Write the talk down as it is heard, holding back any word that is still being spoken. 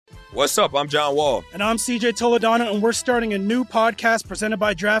What's up? I'm John Wall. And I'm CJ Toledano, and we're starting a new podcast presented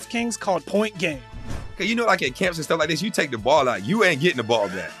by DraftKings called Point Game. Okay, you know, like at camps and stuff like this, you take the ball out, you ain't getting the ball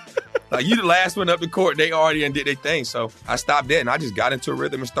back. Like, you the last one up the court, they already did their thing. So I stopped that, and I just got into a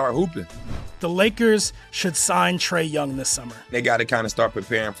rhythm and started hooping. The Lakers should sign Trae Young this summer. They got to kind of start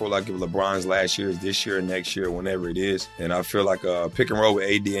preparing for, like, if LeBron's last year is this year, next year, whenever it is. And I feel like a pick and roll with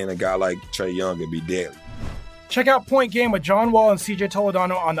AD and a guy like Trae Young would be deadly. Check out Point Game with John Wall and CJ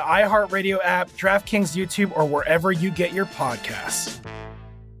Toledano on the iHeartRadio app, DraftKings YouTube, or wherever you get your podcasts.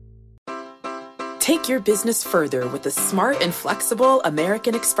 Take your business further with the smart and flexible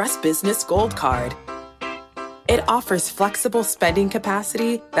American Express Business Gold Card. It offers flexible spending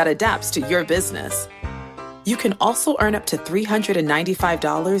capacity that adapts to your business. You can also earn up to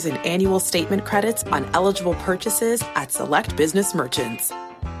 $395 in annual statement credits on eligible purchases at select business merchants.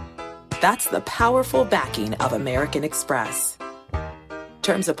 That's the powerful backing of American Express.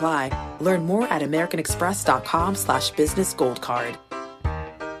 Terms apply. Learn more at americanexpress.com/business gold card.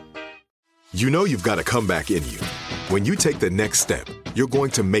 You know you've got a comeback in you. When you take the next step, you're going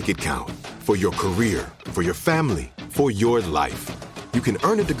to make it count. For your career, for your family, for your life. You can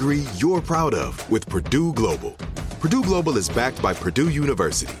earn a degree you're proud of with Purdue Global. Purdue Global is backed by Purdue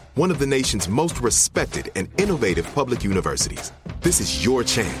University, one of the nation's most respected and innovative public universities. This is your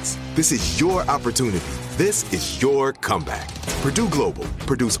chance. This is your opportunity. This is your comeback. Purdue Global,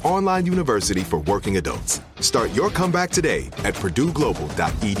 Purdue's online university for working adults. Start your comeback today at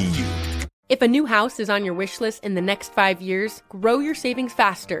purdueglobal.edu. If a new house is on your wish list in the next 5 years, grow your savings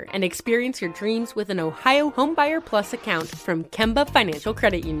faster and experience your dreams with an Ohio Homebuyer Plus account from Kemba Financial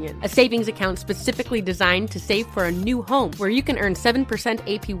Credit Union. A savings account specifically designed to save for a new home, where you can earn 7%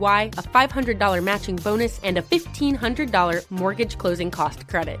 APY, a $500 matching bonus, and a $1,500 mortgage closing cost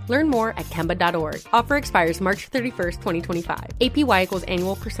credit. Learn more at Kemba.org. Offer expires March 31st, 2025. APY equals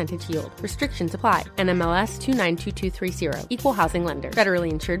annual percentage yield. Restrictions apply. NMLS 292230. Equal housing lender.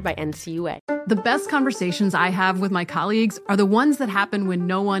 Federally insured by NCUA. The best conversations I have with my colleagues are the ones that happen when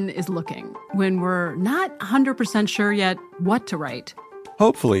no one is looking, when we're not 100% sure yet what to write.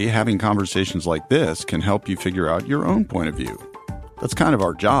 Hopefully, having conversations like this can help you figure out your own point of view. That's kind of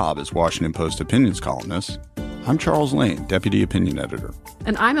our job as Washington Post opinions columnists. I'm Charles Lane, Deputy Opinion Editor.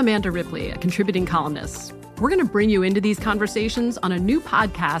 And I'm Amanda Ripley, a contributing columnist. We're going to bring you into these conversations on a new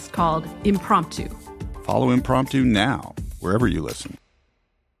podcast called Impromptu. Follow Impromptu now, wherever you listen.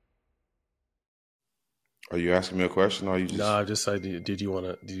 Are you asking me a question, or are you just? No, I just said, did you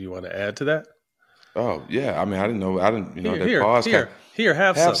want to add to that? Oh yeah, I mean, I didn't know. Have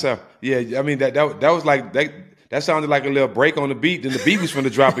some. Yeah, I mean that was like that sounded like a little break on the beat. Then the beat was going to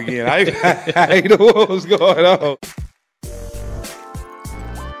drop again. I didn't know what was going on.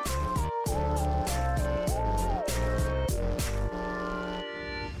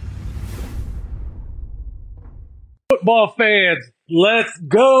 Football fans, let's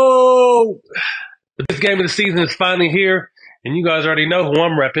go! This game of the season is finally here, and you guys already know who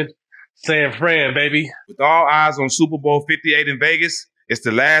I'm repping. San Fran, baby. With all eyes on Super Bowl 58 in Vegas, it's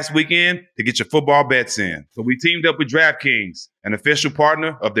the last weekend to get your football bets in. So we teamed up with DraftKings, an official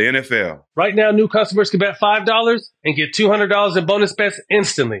partner of the NFL. Right now, new customers can bet $5 and get $200 in bonus bets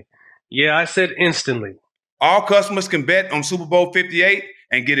instantly. Yeah, I said instantly. All customers can bet on Super Bowl 58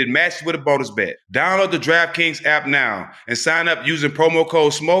 and get it matched with a bonus bet. Download the DraftKings app now and sign up using promo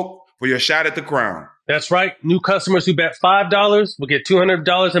code SMOKE for your shot at the crown. That's right. New customers who bet $5 will get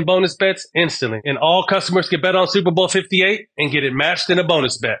 $200 in bonus bets instantly. And all customers can bet on Super Bowl 58 and get it matched in a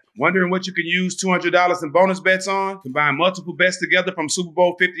bonus bet. Wondering what you can use $200 in bonus bets on? Combine multiple bets together from Super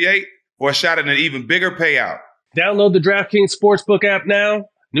Bowl 58 for a shot at an even bigger payout. Download the DraftKings Sportsbook app now.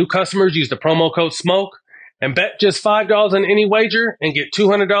 New customers use the promo code SMOKE and bet just $5 on any wager and get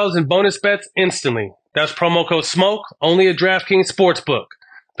 $200 in bonus bets instantly. That's promo code SMOKE, only at DraftKings Sportsbook.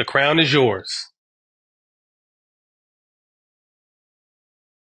 The crown is yours.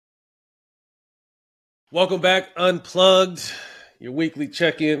 Welcome back, Unplugged, your weekly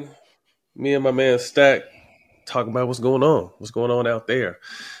check-in. Me and my man Stack talking about what's going on out there.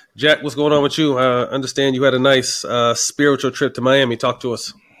 Jack, what's going on with you? I understand you had a nice spiritual trip to Miami. Talk to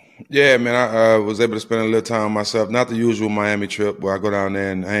us. Yeah, man, I was able to spend a little time myself. Not the usual Miami trip where I go down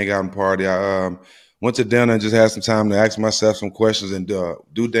there and hang out and party. I went to dinner and just had some time to ask myself some questions and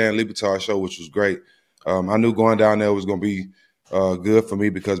do Dan Lebatard's show, which was great. I knew going down there was going to be good for me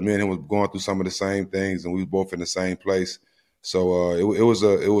because me and him was going through some of the same things and we were both in the same place. So it was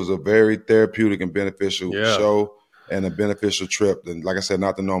a very therapeutic and beneficial show and a beneficial trip. And like I said,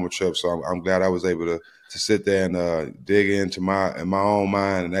 not the normal trip. So I'm glad I was able to sit there and dig into my own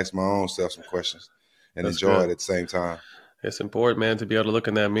mind and ask my own self some questions and enjoy it at the same time. It's important, man, to be able to look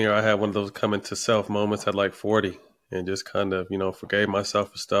in that mirror. I had one of those coming to self moments at like 40 and just kind of, forgave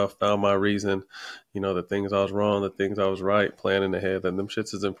myself for stuff, found my reason, the things I was wrong, the things I was right, planning ahead. And them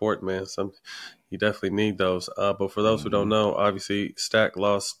shits is important, man. You definitely need those. But for those who don't know, obviously Stack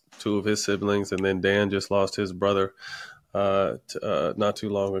lost 2 of his siblings, and then Dan just lost his brother not too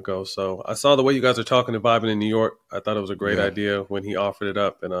long ago. So I saw the way you guys are talking and vibing in New York. I thought it was a great idea when he offered it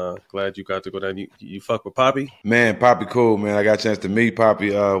up, and glad you got to go down. You fuck with Poppy? Man, Poppy cool, man. I got a chance to meet Poppy.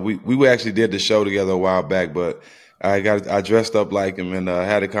 We actually did the show together a while back, but I dressed up like him and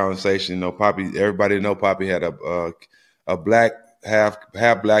had a conversation. Poppy, everybody know Poppy had a black half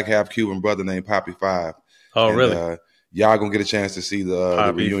black, half Cuban brother named Poppy 5. Oh, and, really? Y'all gonna get a chance to see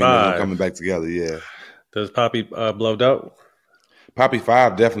the reunion coming back together. Yeah. Does Poppy blow dope? Poppy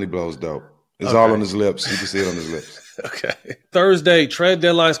 5 definitely blows dope. It's all on his lips. You can see it on his lips. Okay. Thursday, trade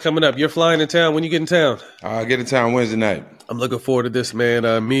deadline's coming up. You're flying in town. When you get in town? I get in town Wednesday night. I'm looking forward to this,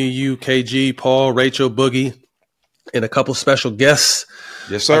 man. Me, you, KG, Paul, Rachel, Boogie, and a couple special guests.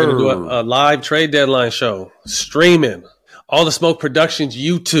 Yes, sir. We're going to do a live trade deadline show, streaming. All the Smoke Productions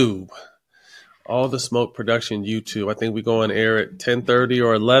YouTube. All the Smoke Productions YouTube. I think we go on air at 10:30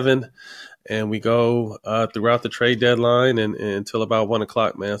 or 11. And we go throughout the trade deadline and until about 1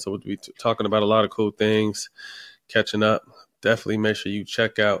 o'clock, man. So we'll be talking about a lot of cool things, catching up. Definitely make sure you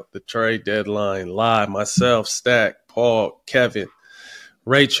check out the trade deadline live. Myself, Stack, Paul, Kevin,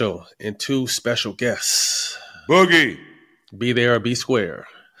 Rachel, and 2 special guests. Boogie. Be there or be square.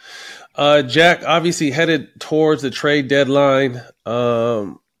 Jack, obviously headed towards the trade deadline.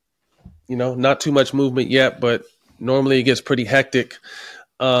 Not too much movement yet, but normally it gets pretty hectic.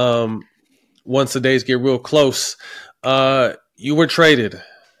 Once the days get real close, you were traded.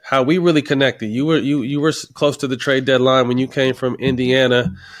 How we really connected? You were close to the trade deadline when you came from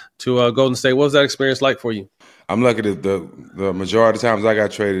Indiana to Golden State. What was that experience like for you? I'm lucky that the majority of the times I got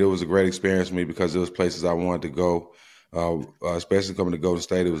traded, it was a great experience for me because it was places I wanted to go. Especially coming to Golden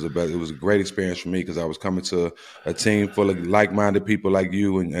State, it was a great experience for me because I was coming to a team full of like-minded people like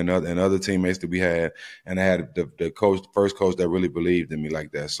you and other teammates that we had, and I had the first coach that really believed in me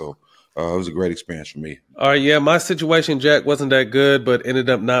like that. So. It was a great experience for me. All right, yeah, my situation, Jack, wasn't that good, but ended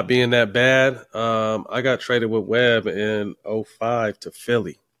up not being that bad. I got traded with Webb in 2005 to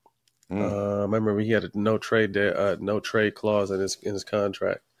Philly. I remember he had a no trade clause in his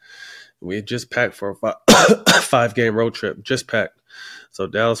contract. We had just packed for a 5-game road trip, just packed. So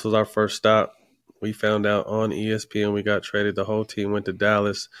Dallas was our first stop. We found out on ESPN we got traded. The whole team went to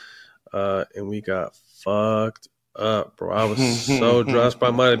Dallas, and we got fucked up, bro. I was so drunk.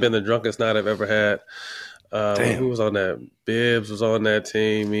 Probably might have been the drunkest night I've ever had. Who was on that? Bibbs was on that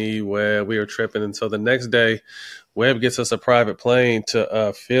team. Me, Webb. We were tripping. And so the next day, Webb gets us a private plane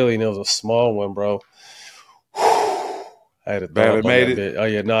to Philly, and it was a small one, bro. I had to throw up on that bitch. Oh,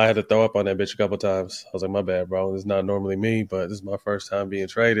 yeah. No, I had to throw up on that bitch a couple times. I was like, my bad, bro. This is not normally me, but this is my first time being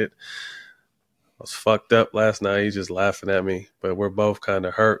traded. I was fucked up last night. He's just laughing at me. But we're both kind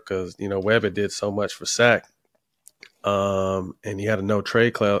of hurt because, Webb did so much for Sac. And he had a no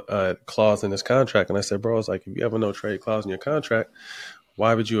trade clause in his contract. And I said, bro, it's like, if you have a no trade clause in your contract,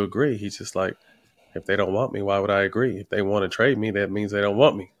 why would you agree? He's just like, if they don't want me, why would I agree? If they want to trade me, that means they don't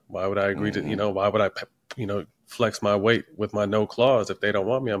want me. Why would I agree to, why would I, flex my weight with my no clause? If they don't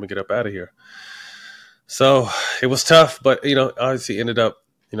want me, I'm gonna get up out of here. So it was tough, but, obviously ended up,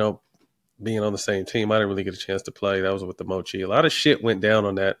 being on the same team. I didn't really get a chance to play. That was with the Mochi. A lot of shit went down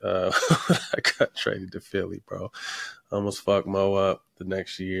on that. I got traded to Philly, bro. I almost fucked Mo up the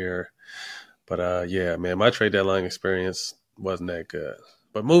next year. But, yeah, man, my trade deadline experience wasn't that good.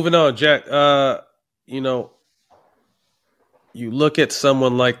 But moving on, Jack, you look at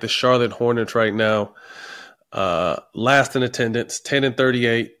someone like the Charlotte Hornets right now, last in attendance,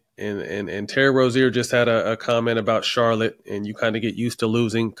 10-38. And Terry Rozier just had a comment about Charlotte, and you kind of get used to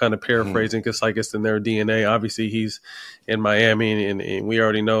losing, kind of paraphrasing, because like it's in their DNA. Obviously, he's in Miami, and we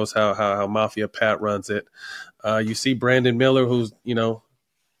already knows how Mafia Pat runs it. You see Brandon Miller, who's,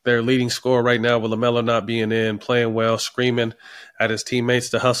 their leading scorer right now with LaMelo not being in, playing well, screaming at his teammates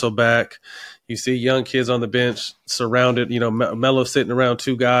to hustle back. You see young kids on the bench surrounded, Melo sitting around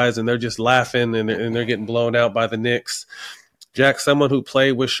 2 guys, and they're just laughing, and they're getting blown out by the Knicks. Jack, someone who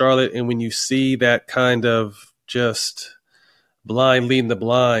played with Charlotte, and when you see that kind of just blind leading the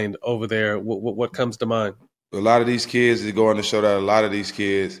blind over there, what comes to mind? A lot of these kids is going to show that a lot of these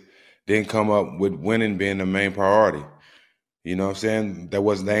kids didn't come up with winning being the main priority. You know what I'm saying? That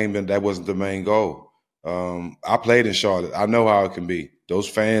wasn't the main goal. I played in Charlotte. I know how it can be. Those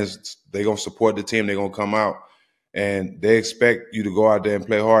fans, they're going to support the team. They're going to come out, and they expect you to go out there and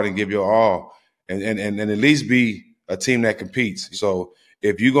play hard and give your all and at least be a team that competes. So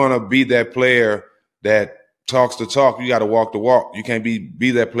if you're going to be that player that talks the talk, you got to walk the walk. You can't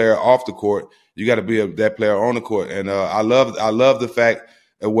be that player off the court. You got to be that player on the court. And I love the fact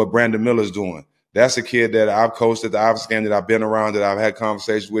of what Brandon Miller's doing. That's a kid that I've coached at the Ivy game, that I've been around, that I've had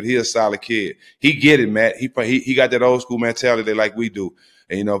conversations with. He's a solid kid. He get it, Matt. He got that old school mentality like we do.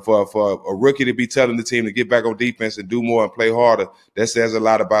 And, you know, for a rookie to be telling the team to get back on defense and do more and play harder, that says a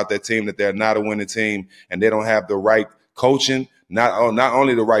lot about that team, that they're not a winning team and they don't have the right coaching, not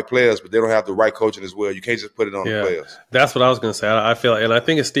only the right players, but they don't have the right coaching as well. You can't just put it on the players. That's what I was going to say. I feel, and I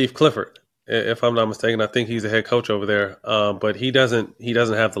think it's Steve Clifford, if I'm not mistaken. I think he's the head coach over there, but he doesn't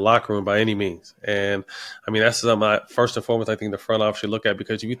have the locker room by any means. And I mean, that's something first and foremost I think the front office should look at,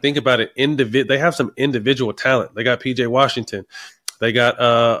 because if you think about it, they have some individual talent. They got P.J. Washington, they got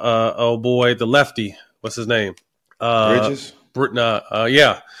the lefty, what's his name? Bridges.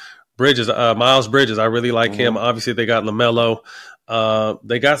 Bridges, Miles Bridges. I really like him. Obviously, they got LaMelo.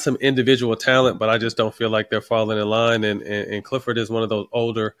 They got some individual talent, but I just don't feel like they're falling in line. And Clifford is one of those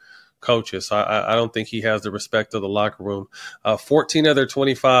older coaches. So I don't think he has the respect of the locker room. 14 of their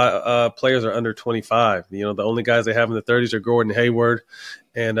 25 players are under 25. You know, the only guys they have in the 30s are Gordon Hayward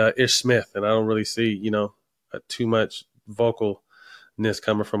and Ish Smith. And I don't really see, you know, too much vocalness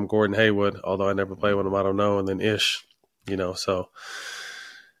coming from Gordon Hayward, although I never played with him. I don't know. And then Ish, you know, so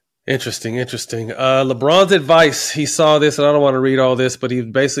interesting. LeBron's advice, he saw this, and I don't want to read all this, but he's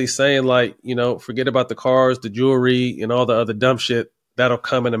basically saying, like, you know, forget about the cars, the jewelry, and all the other dumb shit. That'll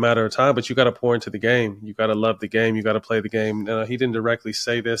come in a matter of time, but you got to pour into the game. You got to love the game. You got to play the game. He didn't directly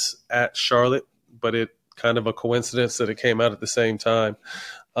say this at Charlotte, but it kind of a coincidence that it came out at the same time.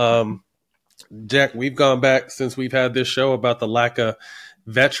 Jack, we've gone back since we've had this show about the lack of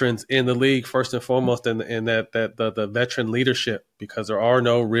veterans in the league, first and foremost, in that the veteran leadership, because there are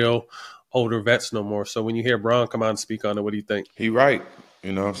no real older vets no more. So when you hear Bron come out and speak on it, what do you think? He right.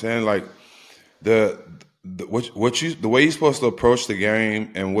 You know what I'm saying? Like the way you're supposed to approach the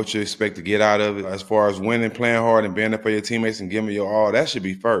game and what you expect to get out of it, as far as winning, playing hard, and being there for your teammates and giving your all, that should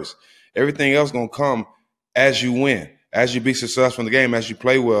be first. Everything else gonna come as you win, as you be successful in the game, as you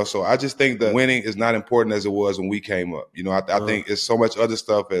play well. So I just think that winning is not important as it was when we came up. You know, I think it's so much other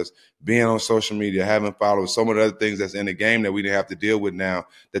stuff as being on social media, having followers, some of the other things that's in the game that we didn't have to deal with now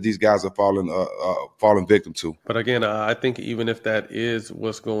that these guys are falling victim to. But again, I think even if that is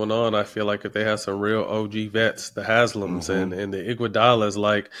what's going on, I feel like if they have some real OG vets, the Haslams and the Iguodalas,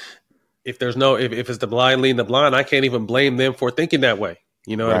 like if it's the blind leading the blind, I can't even blame them for thinking that way.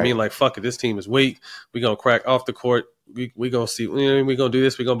 You know what I mean? Like, fuck it, this team is weak. We're going to crack off the court. We going to see, we're going to do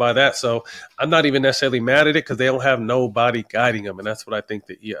this, we're going to buy that. So I'm not even necessarily mad at it because they don't have nobody guiding them. And that's what I think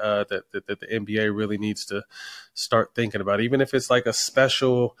that the NBA really needs to start thinking about. Even if it's like a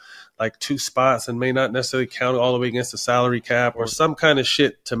special, like 2 spots and may not necessarily count all the way against the salary cap or some kind of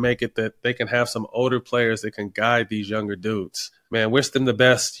shit to make it that they can have some older players that can guide these younger dudes. Man, wish them the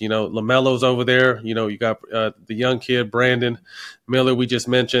best. You know, LaMelo's over there. You know, you got the young kid, Brandon Miller, we just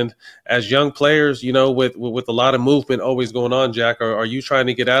mentioned. As young players, you know, with a lot of movement always going on, Jack, are you trying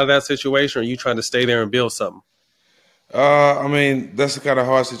to get out of that situation, or are you trying to stay there and build something? I mean, that's a kind of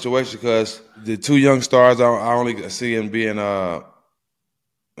hard situation because the 2 young stars I only see them being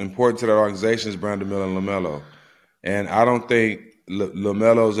important to that organization is Brandon Miller and LaMelo. And I don't think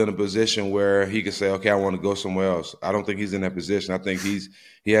LaMelo's in a position where he can say, okay, I want to go somewhere else. I don't think he's in that position. I think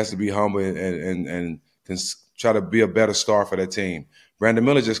he has to be humble and can try to be a better star for that team. Brandon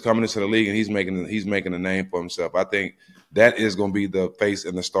Miller just coming into the league and he's making a name for himself. I think that is going to be the face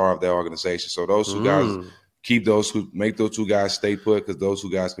and the star of that organization. So those 2 guys, make those 2 guys stay put, because those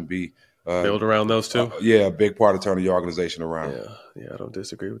 2 guys can be build around those 2. A big part of turning your organization around. Yeah, I don't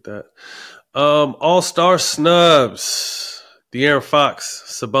disagree with that. All-star snubs. De'Aaron Fox,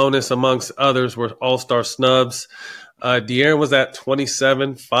 Sabonis, amongst others, were all-star snubs. De'Aaron was at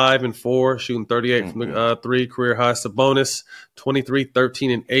 27, 5 and 4, shooting 38 from 3, career high. Sabonis, 23,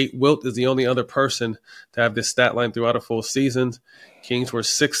 13 and 8. Wilt is the only other person to have this stat line throughout a full season. Kings were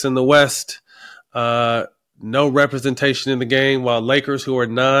 6th in the West. No representation in the game, while Lakers, who are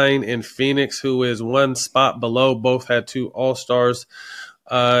 9, and Phoenix, who is 1 spot below, both had 2 all-stars.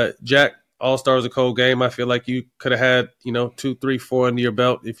 Jack, all-stars a cold game. I feel like you could have had, 2, 3, 4 under your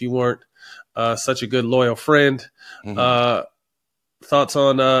belt if you weren't such a good, loyal friend. Thoughts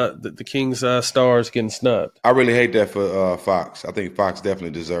on the Kings stars getting snubbed? I really hate that for Fox. I think Fox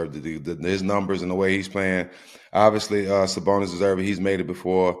definitely deserved his numbers and the way he's playing. Obviously, Sabonis deserved it. He's made it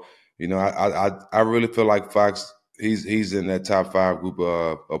before. You know, I really feel like Fox, he's in that top 5 group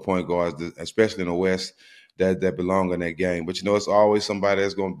of point guards, especially in the West, that belong in that game. But, it's always somebody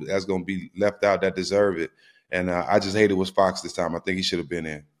that's going to be left out that deserve it. And I just hated was Fox this time. I think he should have been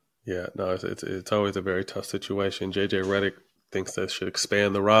in. Yeah, no, it's always a very tough situation. JJ Redick thinks they should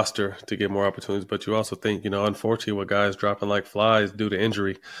expand the roster to get more opportunities, but you also think, unfortunately, with guys dropping like flies due to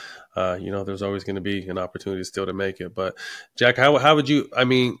injury, there's always going to be an opportunity still to make it. But Jack, how would you? I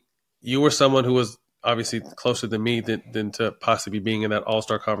mean, you were someone who was obviously closer than me than to possibly being in that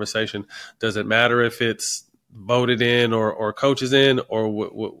All-Star conversation. Does it matter if it's voted in or coaches in, or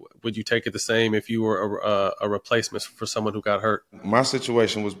would you take it the same if you were a replacement for someone who got hurt? My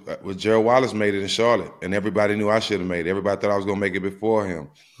situation was Gerald Wallace made it in Charlotte, and everybody knew I should have made it. Everybody thought I was going to make it before him.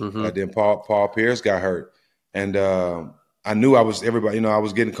 Then Paul Pierce got hurt, and I knew I was everybody. I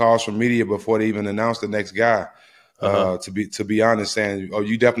was getting calls from media before they even announced the next guy. To be honest, saying, "Oh,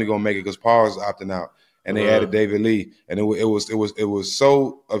 you definitely gonna make it," because Paul's opting out. And they added David Lee, and it was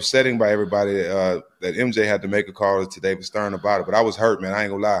so upsetting by everybody that MJ had to make a call to David Stern about it. But I was hurt, man. I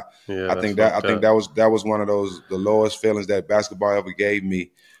ain't gonna lie. Yeah, I think that was one of the lowest feelings that basketball ever gave me,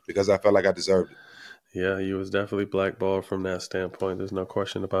 because I felt like I deserved it. Yeah, he was definitely blackballed from that standpoint. There's no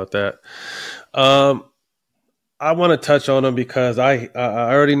question about that. I want to touch on him because I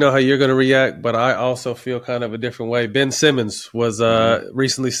already know how you're going to react, but I also feel kind of a different way. Ben Simmons was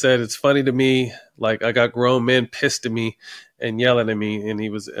recently said, "It's funny to me, like I got grown men pissed at me and yelling at me," and he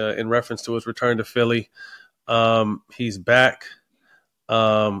was in reference to his return to Philly. He's back,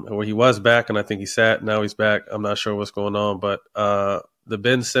 or he was back, and I think he sat. Now he's back. I'm not sure what's going on, but the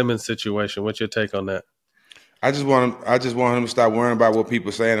Ben Simmons situation. What's your take on that? I just want him to stop worrying about what people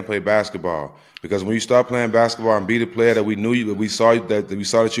are saying and play basketball. Because when you start playing basketball and be the player that we knew you, that we saw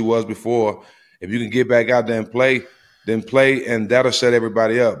that you was before, if you can get back out there and play, then play, and that'll shut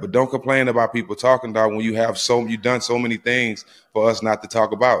everybody up. But don't complain about people talking about when you've done so many things for us not to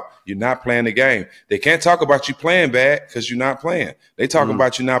talk about. You're not playing the game. They can't talk about you playing bad because you're not playing. They talk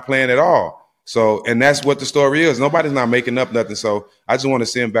about you not playing at all. So, and that's what the story is. Nobody's not making up nothing. So I just want to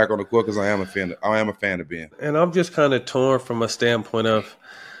see him back on the court because I am a fan of Ben. And I'm just kind of torn from a standpoint of,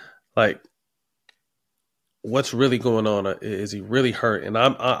 like, what's really going on? Is he really hurt? And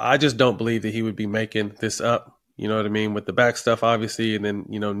I just don't believe that he would be making this up. You know what I mean? With the back stuff, obviously, and then,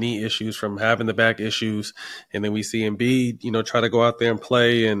 knee issues from having the back issues. And then we see Embiid, try to go out there and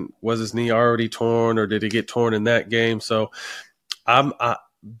play. And was his knee already torn, or did it get torn in that game? So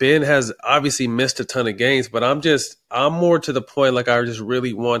Ben has obviously missed a ton of games, but I'm more to the point, like, I just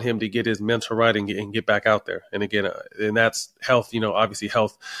really want him to get his mental right and get back out there. And again, and that's health, obviously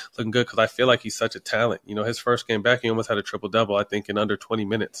health looking good, because I feel like he's such a talent. His first game back, he almost had a triple-double, I think, in under 20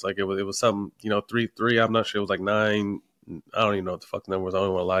 minutes. Like, it was something, 3-3, I'm not sure. It was like 9. I don't even know what the fuck the number was. I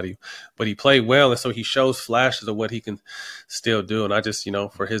don't want to lie to you. But he played well, and so he shows flashes of what he can still do. And I just,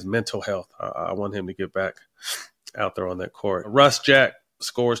 for his mental health, I want him to get back out there on that court. Russ Jack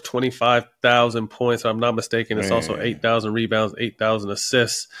scores 25,000 points. If I'm not mistaken, it's also 8,000 rebounds, 8,000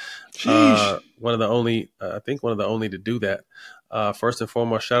 assists. One of the only to do that. First and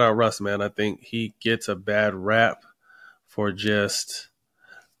foremost, shout out Russ, man. I think he gets a bad rap for just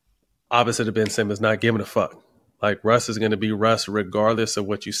opposite of Ben Simmons, not giving a fuck. Like, Russ is going to be Russ regardless of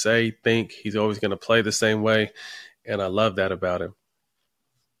what you say, think. He's always going to play the same way, and I love that about him.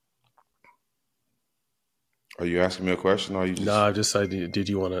 Are you asking me a question, or you just? No, I just said, did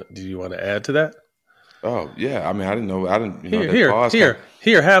you want to add to that? Oh yeah, I mean, I didn't know.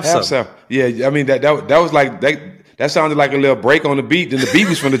 Here, have some. Yeah, I mean that was like that sounded like a little break on the beat. Then the beat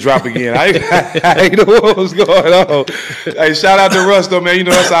was going to drop again. I didn't know what was going on. Hey, shout out to Russ though, man.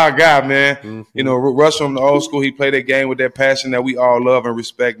 That's our guy, man. Mm-hmm. Russ from the old school. He played that game with that passion that we all love and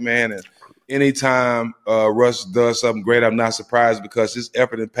respect, man. And anytime Russ does something great, I'm not surprised, because his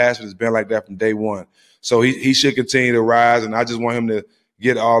effort and passion has been like that from day one. So he should continue to rise, and I just want him to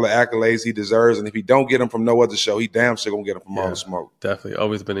get all the accolades he deserves. And if he don't get them from no other show, he damn sure going to get them from All the Smoke. Definitely.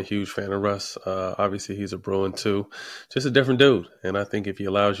 Always been a huge fan of Russ. Obviously, he's a Bruin, too. Just a different dude. And I think if he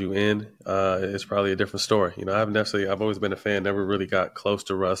allows you in, it's probably a different story. I've always been a fan, never really got close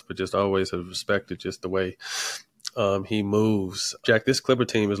to Russ, but just always have respected just the way he moves. Jack, this Clipper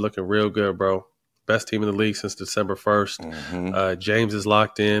team is looking real good, bro. Best team in the league since December 1st. Mm-hmm. James is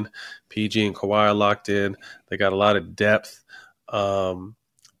locked in. PG and Kawhi are locked in. They got a lot of depth. I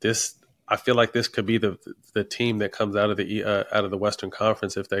feel like this could be the team that comes out of the Western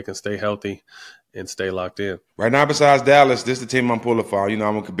Conference if they can stay healthy and stay locked in. Right now, besides Dallas, this is the team I'm pulling for.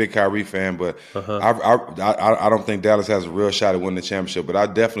 I'm a big Kyrie fan, but I don't think Dallas has a real shot at winning the championship. But I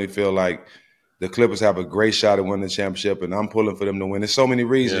definitely feel like the Clippers have a great shot at winning the championship, and I'm pulling for them to win. There's so many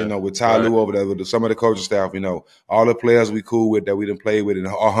reasons, with Ty Lue over there, with some of the coaching staff, all the players we cool with that we done played with and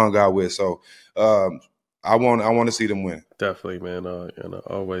all hung out with. So I want to see them win. Definitely, man.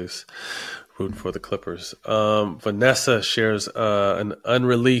 Always rooting for the Clippers. Vanessa shares an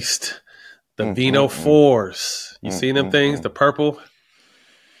unreleased the Vino 4s. You seen them things? The purple.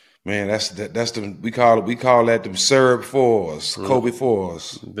 Man, that's the we call that them syrup 4s, Kobe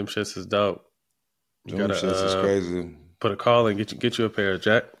 4s. Them shits is dope. You them gotta shits is crazy. Put a call and get you a pair,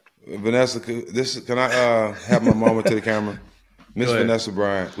 Jack. Vanessa, can I have my moment to the camera? Miss Vanessa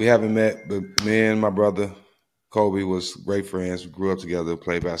Bryant. We haven't met, but me and my brother Kobe was great friends. We grew up together,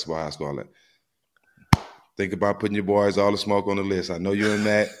 played basketball, high school, all that. Think about putting your boys All the Smoke on the list. I know you and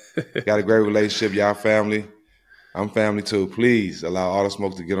Matt got a great relationship. Y'all family. I'm family too. Please allow All the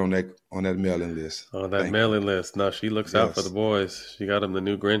Smoke to get on that mailing list. On that mailing list. No, she looks out for the boys. She got them the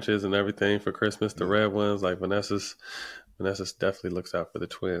new Grinches and everything for Christmas, the red ones. Like Vanessa's definitely looks out for the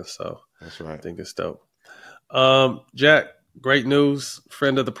twins. So that's right. I think it's dope. Jack, great news.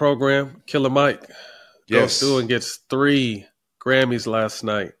 Friend of the program, Killer Mike. Goes through and gets 3 Grammys last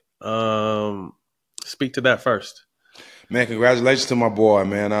night. Speak to that first. Man, congratulations to my boy,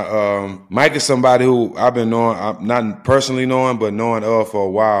 man. Mike is somebody who I've been knowing, not personally knowing, but knowing for a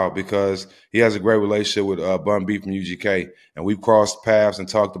while because he has a great relationship with Bun B from UGK. And we've crossed paths and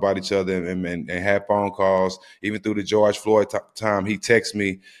talked about each other and had phone calls. Even through the George Floyd time, he texts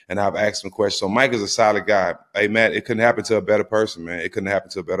me and I've asked him questions. So Mike is a solid guy. Hey, Matt, it couldn't happen to a better person, man. It couldn't happen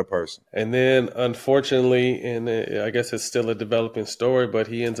to a better person. And then, unfortunately, and I guess it's still a developing story, but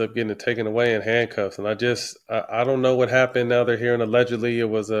he ends up getting taken away in handcuffs. And I don't know what happened. Now they're hearing allegedly it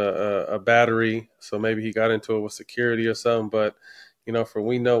was a battery. So maybe he got into it with security or something. But, you know, what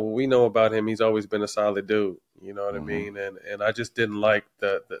we know about him, he's always been a solid dude. You know what I mean? And I just didn't like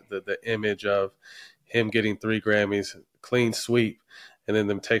the image of him getting 3 Grammys, clean sweep, and then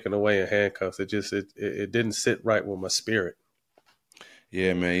them taken away in handcuffs. It didn't sit right with my spirit.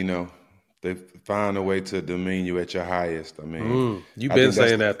 Yeah, man, you know, they find a way to demean you at your highest. I mean, you've been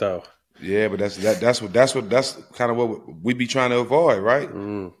saying that though. Yeah, but that's kind of what we be trying to avoid, right?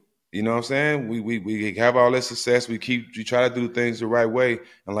 You know what I'm saying? We have all that success. We try to do things the right way,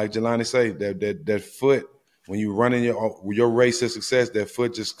 and like Jelani say, that foot. When you run in your race to success, that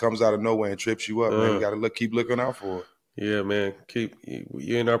foot just comes out of nowhere and trips you up. Man, you got to keep looking out for it. Yeah, man. Keep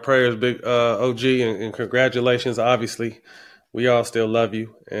you in our prayers, big OG, and congratulations. Obviously, we all still love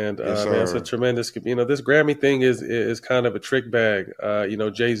you, and yes, man, it's a tremendous. You know, this Grammy thing is kind of a trick bag. You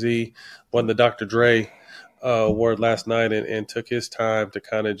know, Jay-Z won the Dr. Dre award last night, and took his time to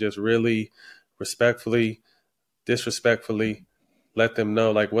kind of just really respectfully, disrespectfully let them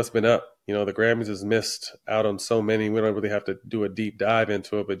know like what's been up. You know, the Grammys has missed out on so many. We don't really have to do a deep dive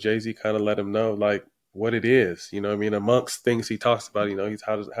into it, but Jay-Z kind of let him know like what it is. You know what I mean? Amongst things he talks about, you know, he's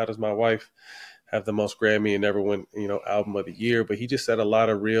how does my wife have the most Grammy and never win, you know, album of the year? But he just said a lot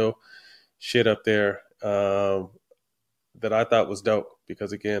of real shit up there that I thought was dope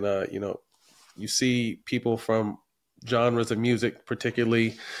because again, you know, you see people from genres of music,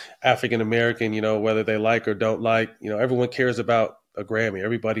 particularly African-American, you know, whether they like or don't like, you know, everyone cares about a Grammy.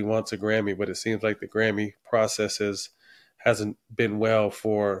 Everybody wants a Grammy, but it seems like the Grammy process hasn't been well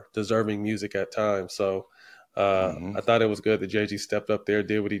for deserving music at times. So I thought it was good that Jay-Z stepped up there,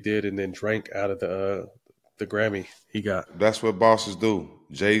 did what he did, and then drank out of the Grammy he got. That's what bosses do.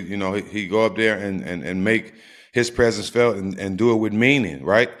 Jay, you know, he go up there and make his presence felt and do it with meaning,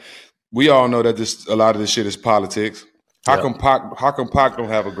 right? We all know that a lot of this shit is politics. How come Pac don't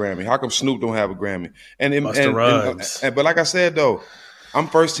have a Grammy? How come Snoop don't have a Grammy? But like I said though, I'm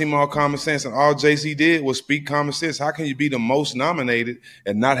first team all common sense, and all Jay-Z did was speak common sense. How can you be the most nominated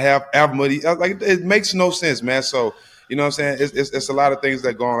and not have album of the like? It makes no sense, man. So you know what I'm saying? It's a lot of things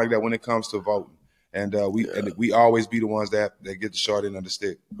that go on like that when it comes to voting, and we always be the ones that get the short end of the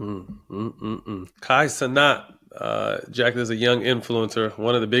stick. Kai Cenat, Jack is a young influencer,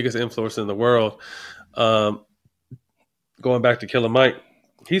 one of the biggest influencers in the world. Going back to Killer Mike,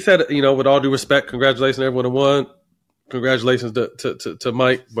 he said, you know, with all due respect, congratulations to everyone who won. Congratulations to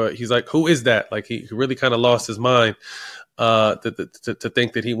Mike. But he's like, who is that? Like, he really kind of lost his mind to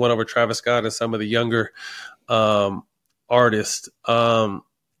think that he won over Travis Scott and some of the younger artists.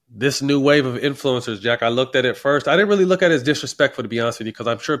 This new wave of influencers, Jack, I looked at it first. I didn't really look at it as disrespectful, to be honest with you, because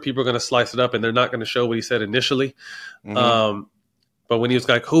I'm sure people are going to slice it up and they're not going to show what he said initially. But when he was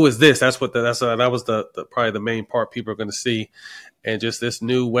like, who is this? That was the probably the main part people are going to see. And just this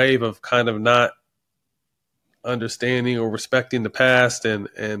new wave of kind of not understanding or respecting the past. And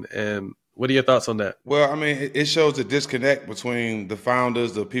what are your thoughts on that? Well, I mean, it shows the disconnect between the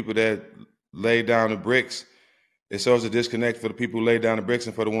founders, the people that laid down the bricks. It shows a disconnect for the people who laid down the bricks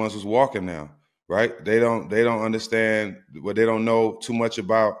and for the ones who's walking now, right? They don't understand, well, they don't know too much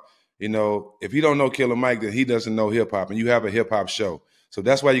about, you know, if you don't know Killer Mike, then he doesn't know hip hop, and you have a hip hop show. So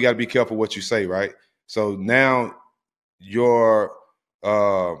that's why you got to be careful what you say, right? So now your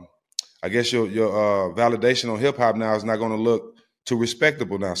I guess your validation on hip hop now is not going to look too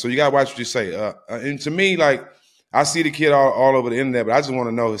respectable now. So you got to watch what you say. And to me, like, I see the kid all over the internet, but I just want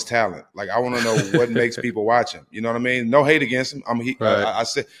to know his talent. Like, I want to know what makes people watch him. You know what I mean? No hate against him. I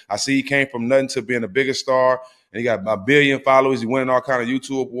see he came from nothing to being a bigger star, and he got 1 billion followers. He winning all kind of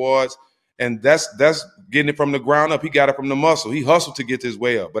YouTube awards, and that's getting it from the ground up. He got it from the muscle. He hustled to get his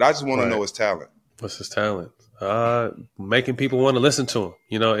way up. But I just want to know his talent. What's his talent? Making people want to listen to him,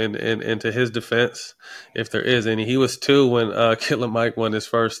 you know, and to his defense, if there is any. He was 2 when Killer Mike won his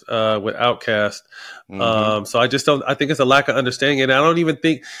first with Outkast. So I think it's a lack of understanding. And I don't even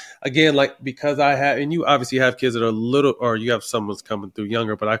think, again, like, because I have, and you obviously have kids that are little, or you have someone's coming through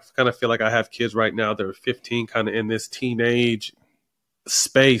younger, but I kind of feel like I have kids right now that are 15, kind of in this teenage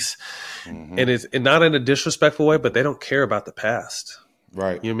space. And it's not in a disrespectful way, but they don't care about the past.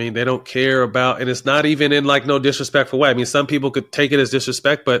 Right. You know what I mean? They don't care about, and it's not even in like no disrespectful way. I mean, some people could take it as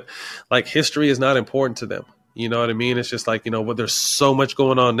disrespect, but like history is not important to them. You know what I mean? It's just like, you know, well, there's so much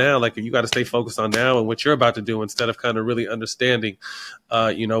going on now. Like, you got to stay focused on now and what you're about to do instead of kind of really understanding,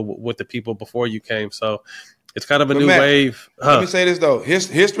 you know, what the people before you came. So it's kind of a new wave. Let me say this though.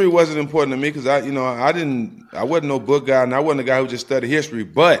 History wasn't important to me because I wasn't no book guy, and I wasn't a guy who just studied history.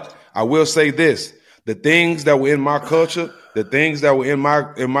 But I will say this: the things that were in my culture, the things that were in my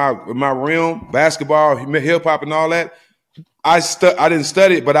realm, basketball, hip hop, and all that, I didn't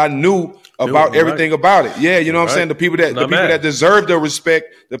study it, but I knew about everything about it. Yeah, you know what I'm saying? The people that deserve the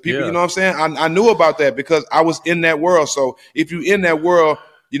respect, the people, you know what I'm saying? I knew about that because I was in that world. So if you're in that world,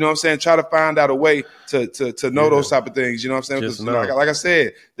 you know what I'm saying, try to find out a way to know those type of things. You know what I'm saying? Because like I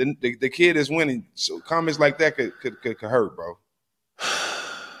said, the kid is winning. So comments like that could hurt, bro.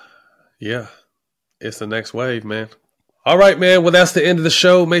 Yeah. It's the next wave, man. All right, man. Well, that's the end of the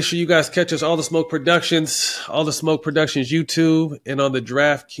show. Make sure you guys catch us, All the Smoke Productions YouTube, and on the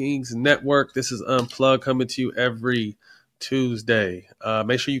DraftKings Network. This is Unplugged, coming to you every Tuesday.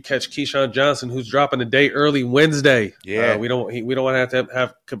 Make sure you catch Keyshawn Johnson, who's dropping a day early Wednesday. Yeah, we don't want to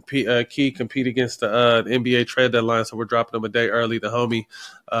have Key compete against the NBA trade deadline, so we're dropping him a day early. The homie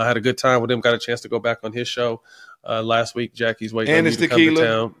had a good time with him. Got a chance to go back on his show last week. Jackie's waiting on you to come to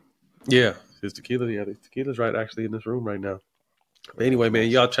town. Yeah. His tequila, the tequila's right actually in this room right now. But anyway, man,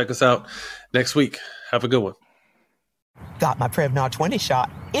 y'all check us out next week. Have a good one. Got my Prevnar 20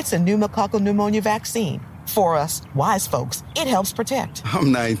 shot. It's a pneumococcal pneumonia vaccine. For us, wise folks, it helps protect.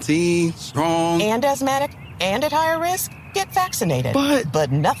 I'm 19, strong. And asthmatic, and at higher risk. Get vaccinated.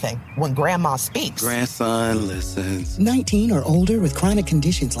 But nothing when grandma speaks. Grandson listens. 19 or older with chronic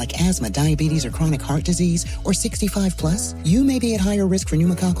conditions like asthma, diabetes, or chronic heart disease, or 65 plus, you may be at higher risk for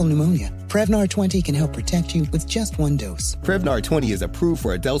pneumococcal pneumonia. Prevnar 20 can help protect you with just 1 dose. Prevnar 20 is approved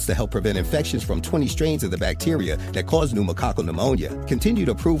for adults to help prevent infections from 20 strains of the bacteria that cause pneumococcal pneumonia. Continued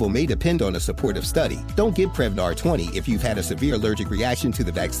approval may depend on a supportive study. Don't give Prevnar 20 if you've had a severe allergic reaction to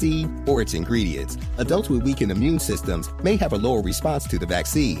the vaccine or its ingredients. Adults with weakened immune systems may have a lower response to the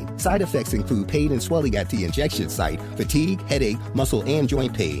vaccine. Side effects include pain and swelling at the injection site, fatigue, headache, muscle, and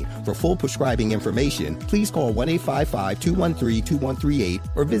joint pain. For full prescribing information, please call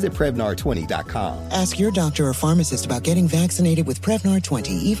 1-855-213-2138 or visit Prevnar20.com. Ask your doctor or pharmacist about getting vaccinated with Prevnar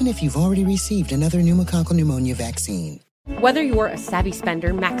 20, even if you've already received another pneumococcal pneumonia vaccine. Whether you're a savvy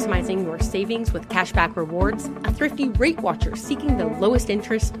spender maximizing your savings with cashback rewards, a thrifty rate watcher seeking the lowest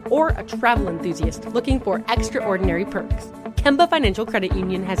interest, or a travel enthusiast looking for extraordinary perks, Kemba Financial Credit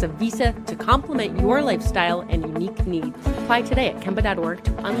Union has a visa to complement your lifestyle and unique needs. Apply today at Kemba.org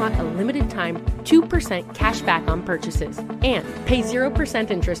to unlock a limited-time 2% cash back on purchases and pay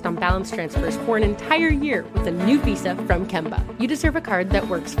 0% interest on balance transfers for an entire year with a new visa from Kemba. You deserve a card that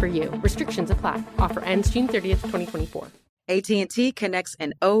works for you. Restrictions apply. Offer ends June 30th, 2024. AT&T connects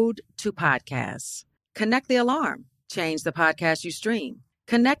an ode to podcasts. Connect the alarm. Change the podcast you stream.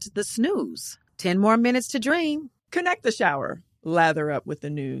 Connect the snooze. 10 more minutes to dream. Connect the shower. Lather up with the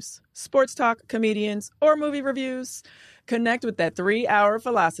news, sports talk, comedians, or movie reviews. Connect with that 3-hour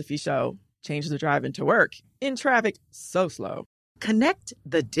philosophy show. Change the drive into work in traffic so slow. Connect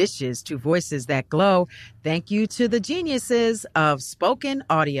the dishes to voices that glow. Thank you to the geniuses of spoken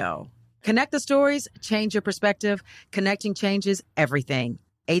audio. Connect the stories, change your perspective. Connecting changes everything.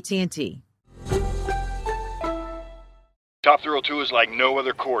 AT&T. Top Thrill 2 is like no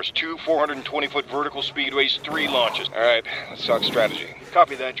other course. 2 420-foot vertical speedways, 3 launches. All right, let's talk strategy.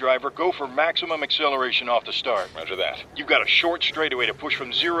 Copy that, driver. Go for maximum acceleration off the start. Roger that. You've got a short straightaway to push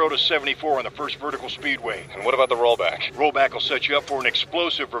from 0 to 74 on the first vertical speedway. And what about the rollback? Rollback will set you up for an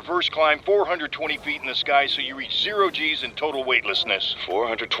explosive reverse climb 420 feet in the sky so you reach 0 G's in total weightlessness.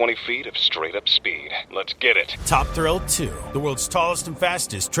 420 feet of straight-up speed. Let's get it. Top Thrill 2, the world's tallest and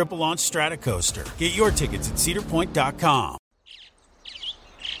fastest triple-launch strata coaster. Get your tickets at cedarpoint.com.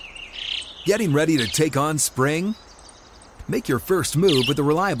 Getting ready to take on spring? Make your first move with the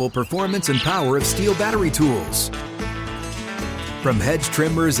reliable performance and power of Steel battery tools. From hedge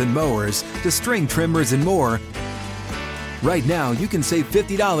trimmers and mowers to string trimmers and more, right now you can save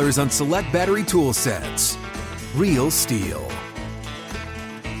 $50 on select battery tool sets. Real Steel.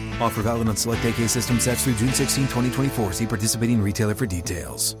 Offer valid on select AK system sets through June 16, 2024. See participating retailer for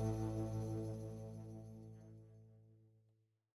details.